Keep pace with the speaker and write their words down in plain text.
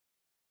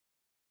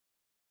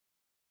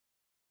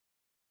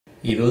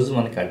ఈ రోజు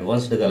మనకి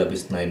అడ్వాన్స్డ్గా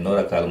లభిస్తున్న ఎన్నో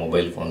రకాల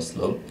మొబైల్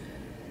ఫోన్స్లో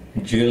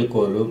డ్యూయల్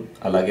కోర్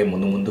అలాగే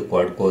ముందు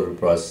క్వాడ్ కోర్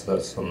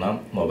ప్రాసెసర్స్ ఉన్న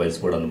మొబైల్స్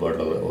కూడా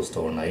అందుబాటులో వస్తూ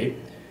ఉన్నాయి.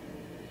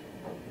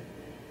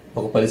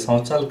 ఒక 10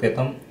 సంవత్సరాల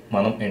క్రితం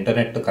మనం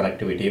ఇంటర్నెట్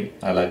కనెక్టివిటీ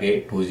అలాగే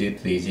 2G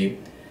 3G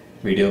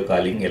వీడియో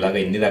కాలింగ్ ఇలాగ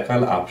ఇన్ని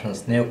రకాల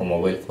ఆప్షన్స్ని ఒక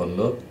మొబైల్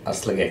ఫోన్లో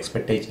అసలు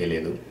ఎక్స్పెక్టే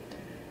చేయలేదు.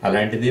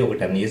 అలాంటిది ఒక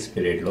 10 years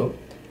పీరియడ్లో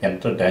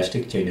ఎంత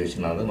డ్రాస్టిక్ చేంజ్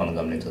వచ్చినదో మనం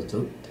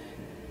గమనించవచ్చు.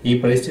 ఈ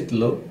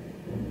పరిస్థితుల్లో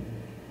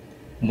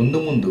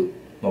ముందు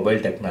మొబైల్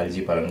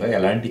టెక్నాలజీ పరంగా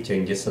ఎలాంటి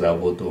చేంజెస్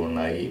రాబోతూ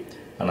ఉన్నాయి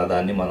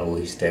అన్నదాన్ని మనం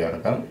ఊహిస్తే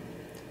కనుక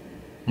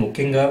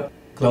ముఖ్యంగా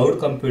క్లౌడ్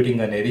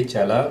కంప్యూటింగ్ అనేది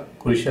చాలా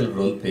క్రూషియల్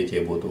రోల్ ప్లే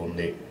చేయబోతూ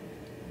ఉంది.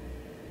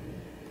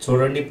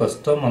 చూడండి,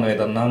 ప్రస్తుతం మనం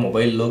ఏదన్నా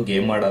మొబైల్లో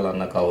గేమ్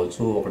ఆడాలన్నా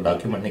కావచ్చు, ఒక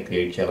డాక్యుమెంట్ని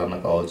క్రియేట్ చేయాలన్నా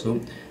కావచ్చు,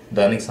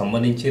 దానికి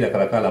సంబంధించి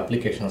రకరకాల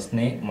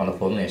అప్లికేషన్స్ని మన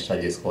ఫోన్లో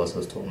ఇన్స్టాల్ చేసుకోవాల్సి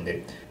వస్తుంది.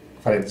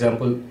 ఫర్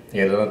ఎగ్జాంపుల్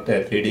ఏదైనా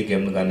 3D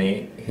గేమ్ను కానీ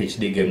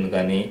HD గేమ్ను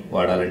కానీ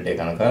వాడాలంటే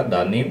కనుక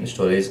దాన్ని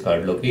స్టోరేజ్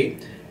కార్డులోకి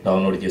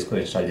డౌన్లోడ్ చేసుకొని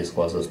ఇన్స్టాల్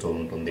చేసుకోవాల్సి వస్తూ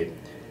ఉంటుంది.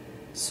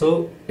 సో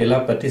ఇలా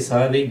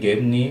ప్రతిసారి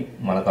గేమ్ని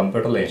మన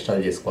కంప్యూటర్లో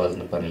ఇన్స్టాల్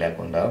చేసుకోవాల్సిన పని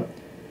లేకుండా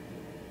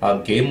ఆ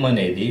గేమ్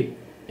అనేది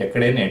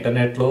ఎక్కడైనా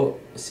ఇంటర్నెట్లో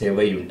సేవ్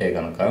అయ్యి ఉంటే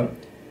కనుక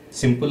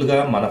సింపుల్గా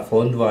మన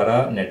ఫోన్ ద్వారా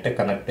నెట్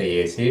కనెక్ట్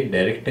అయ్యేసి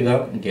డైరెక్ట్గా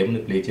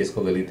గేమ్ని ప్లే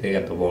చేసుకోగలిగితే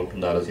ఎంత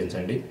బాగుంటుందో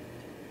ఆలోచించండి.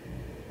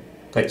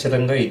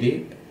 ఖచ్చితంగా ఇది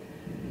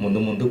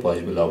ముందు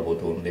పాసిబుల్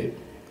అవబోతూ ఉంది.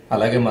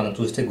 అలాగే మనం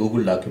చూస్తే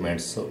గూగుల్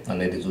డాక్యుమెంట్స్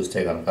అనేది చూస్తే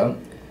కనుక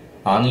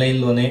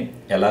ఆన్లైన్లోనే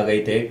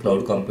ఎలాగైతే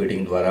క్లౌడ్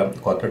కంప్యూటింగ్ ద్వారా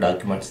కొత్త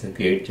డాక్యుమెంట్స్ని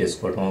క్రియేట్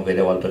చేసుకోవడం,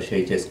 వేరే వాళ్ళతో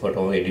షేర్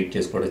చేసుకోవడం, ఎడిట్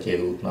చేసుకోవడం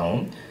చేయగలుగుతున్నాము.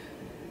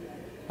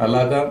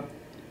 అలాగా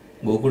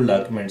గూగుల్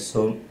డాక్యుమెంట్స్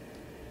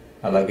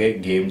అలాగే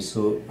గేమ్స్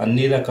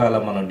అన్ని రకాల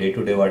మనం డే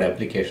టు డే వాడే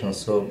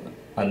అప్లికేషన్స్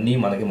అన్నీ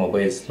మనకి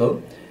మొబైల్స్లో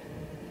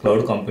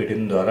క్లౌడ్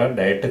కంప్యూటింగ్ ద్వారా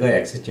డైరెక్ట్గా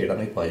యాక్సెస్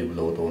చేయడానికి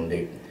పాసిబుల్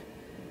అవుతుంది.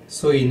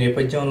 సో ఈ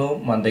నేపథ్యంలో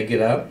మన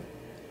దగ్గర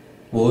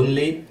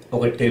ఓన్లీ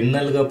ఒక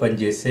టెర్మినల్గా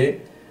పనిచేసే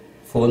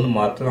ఫోన్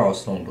మాత్రం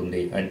అవసరం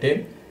ఉంటుంది. అంటే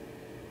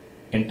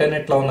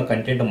ఇంటర్నెట్లో ఉన్న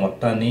కంటెంట్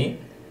మొత్తాన్ని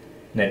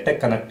నెట్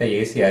కనెక్ట్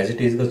అయ్యేసి యాజ్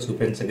ఇట్ ఈస్గా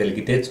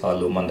చూపించగలిగితే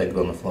చాలు మన దగ్గర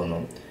ఉన్న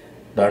ఫోను.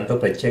 దాంట్లో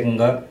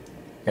ప్రత్యేకంగా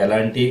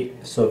ఎలాంటి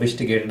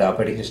సోఫిస్టికేటెడ్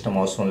ఆపరేటింగ్ సిస్టమ్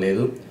అవసరం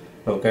లేదు.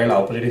 ఒకవేళ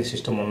ఆపరేటింగ్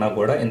సిస్టమ్ ఉన్నా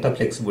కూడా ఇంత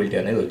ఫ్లెక్సిబిలిటీ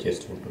అనేది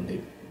వచ్చేస్తూ ఉంటుంది.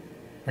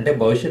 అంటే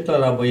భవిష్యత్తులో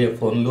రాబోయే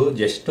ఫోన్లు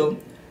జస్ట్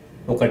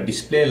ఒక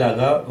డిస్ప్లే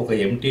లాగా, ఒక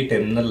ఎంటీ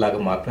టెర్మినల్ లాగా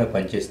మాత్రమే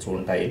పనిచేస్తూ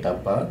ఉంటాయి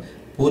తప్ప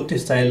పూర్తి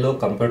స్థాయిలో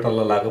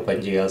కంప్యూటర్ల లాగా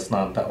పనిచేయాల్సిన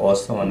అంత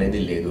అవసరం అనేది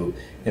లేదు.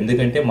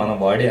 ఎందుకంటే మనం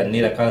వాడే అన్ని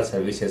రకాల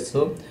సర్వీసెస్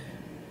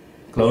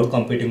క్లౌడ్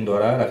కంప్యూటింగ్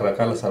ద్వారా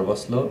రకరకాల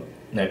సర్వర్స్లో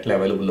నెట్లు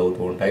అవైలబుల్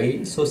అవుతూ ఉంటాయి.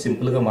 సో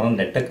సింపుల్గా మనం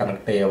నెట్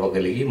కనెక్ట్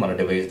అయ్యగలిగి మన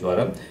డివైస్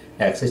ద్వారా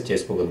యాక్సెస్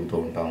చేసుకోగలుగుతూ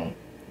ఉంటాము.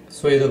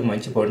 సో ఇది ఒక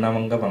మంచి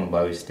పరిణామంగా మనం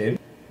భావిస్తే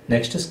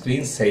నెక్స్ట్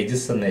స్క్రీన్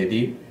సైజెస్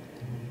అనేది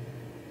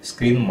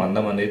స్క్రీన్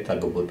మందం అనేది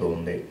తగ్గిపోతూ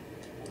ఉంది.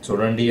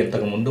 చూడండి,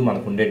 ఇంతకుముందు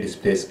మనకు ఉండే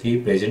డిస్ప్లేస్కి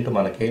ప్రెజెంట్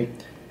మనకి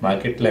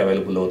మార్కెట్లో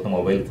అవైలబుల్ అవుతున్న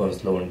మొబైల్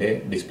ఫోన్స్లో ఉండే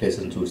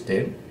డిస్ప్లేస్ని చూస్తే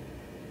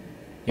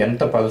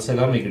ఎంత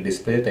పలసగా మీకు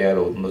డిస్ప్లే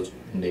తయారవుతుందో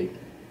చూడండి.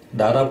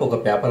 దాదాపు ఒక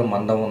పేపర్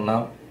మందం ఉన్న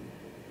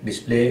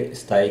డిస్ప్లే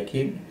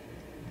స్థాయికి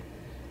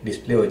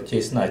డిస్ప్లే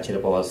వచ్చేసిన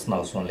ఆశ్చర్యపోవాల్సిన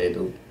అవసరం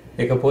లేదు.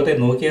 ఇకపోతే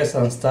నోకియా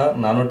సంస్థ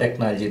నానో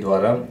టెక్నాలజీ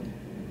ద్వారా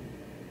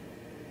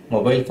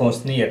మొబైల్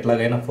ఫోన్స్ని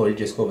ఎట్లాగైనా ఫోల్డ్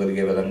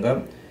చేసుకోగలిగే విధంగా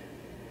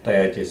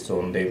తయారు చేస్తూ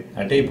ఉంది.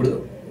 అంటే ఇప్పుడు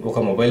ఒక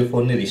మొబైల్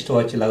ఫోన్ని రిస్ట్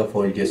వాచ్ లాగా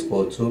ఫోల్డ్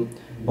చేసుకోవచ్చు,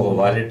 ఒక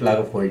వాలెట్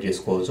లాగా ఫోల్డ్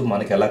చేసుకోవచ్చు,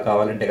 మనకి ఎలా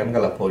కావాలంటే కనుక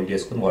అలా ఫోల్డ్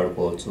చేసుకుని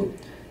వాడుకోవచ్చు.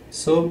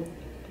 సో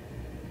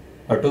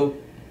అటు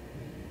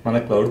మన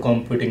క్లౌడ్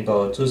కంప్యూటింగ్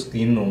కావచ్చు,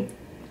 స్క్రీన్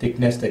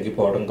థిక్నెస్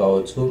తగ్గిపోవడం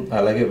కావచ్చు,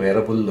 అలాగే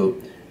వేరబుల్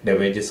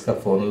డివైజెస్గా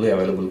ఫోన్లు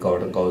అవైలబుల్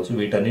కావడం కావచ్చు,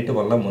 వీటన్నిటి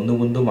వల్ల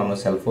ముందు మనం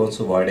సెల్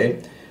ఫోన్స్ వాడే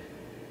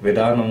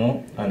విధానము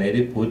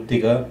అనేది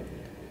పూర్తిగా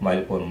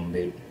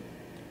మారిపోనుంది.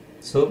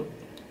 So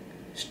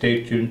stay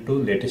tuned to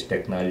latest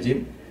technology.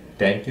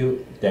 Thank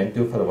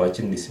you for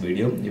watching this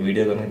video. ఈ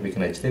వీడియో కనుక మీకు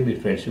నచ్చితే మీ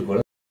ఫ్రెండ్స్కి కూడా